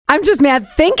I'm just mad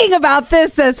thinking about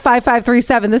this, says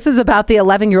 5537. This is about the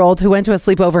 11-year-old who went to a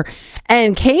sleepover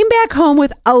and came back home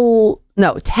with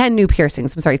 10 new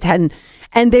piercings. I'm sorry, 10.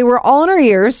 And they were all in her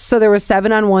ears. So there was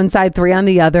 7 on one side, 3 on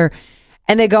the other.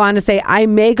 And they go on to say, I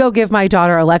may go give my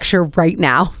daughter a lecture right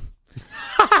now.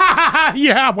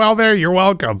 Yeah, well, there, you're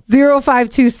welcome.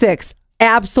 0526.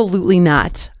 Absolutely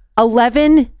not.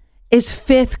 11 is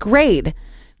 5th grade.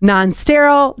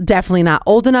 Non-sterile, definitely not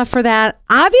old enough for that.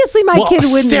 Obviously, my kid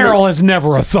wouldn't. Sterile is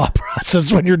never a thought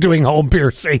process when you're doing home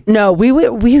piercings. No,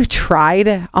 we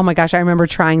tried. Oh my gosh, I remember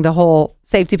trying the whole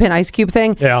safety pin ice cube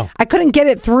thing. Yeah. I couldn't get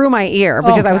it through my ear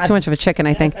because I was too much of a chicken,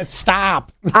 I think.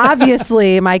 Stop.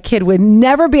 Obviously, my kid would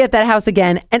never be at that house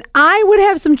again, and I would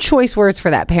have some choice words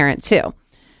for that parent too.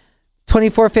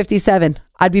 2457,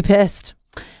 I'd be pissed.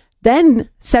 Then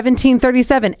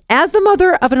 1737, as the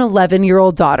mother of an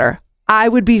 11-year-old daughter, I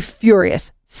would be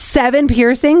furious. 7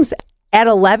 piercings at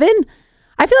 11?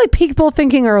 I feel like people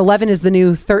thinking our 11 is the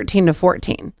new 13 to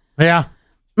 14. Yeah.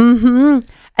 Mm-hmm.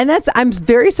 And I'm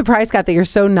very surprised, Scott, that you're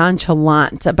so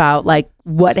nonchalant about like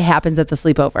what happens at the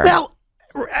sleepover. Now,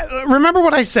 remember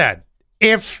what I said.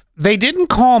 If they didn't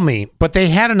call me, but they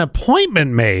had an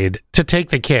appointment made to take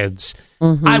the kids,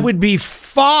 I would be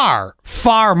far,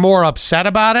 far more upset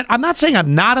about it. I'm not saying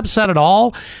I'm not upset at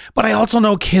all, but I also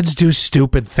know kids do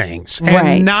stupid things. Right.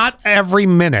 And not every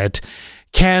minute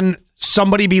can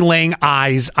somebody be laying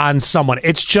eyes on someone.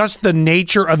 It's just the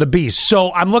nature of the beast.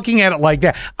 So I'm looking at it like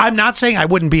that. I'm not saying I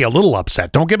wouldn't be a little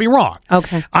upset. Don't get me wrong.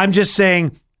 Okay. I'm just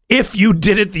saying, if you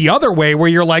did it the other way, where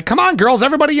you're like, "Come on, girls,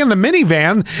 everybody in the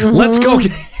minivan, let's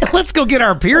go get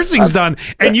our piercings done,"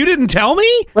 and you didn't tell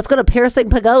me, let's go to Piercing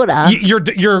Pagoda.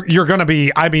 You're gonna be.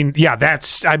 I mean, yeah,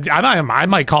 that's. I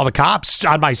might call the cops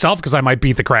on myself because I might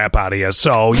beat the crap out of you.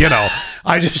 So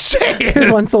I just say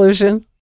Here's one solution.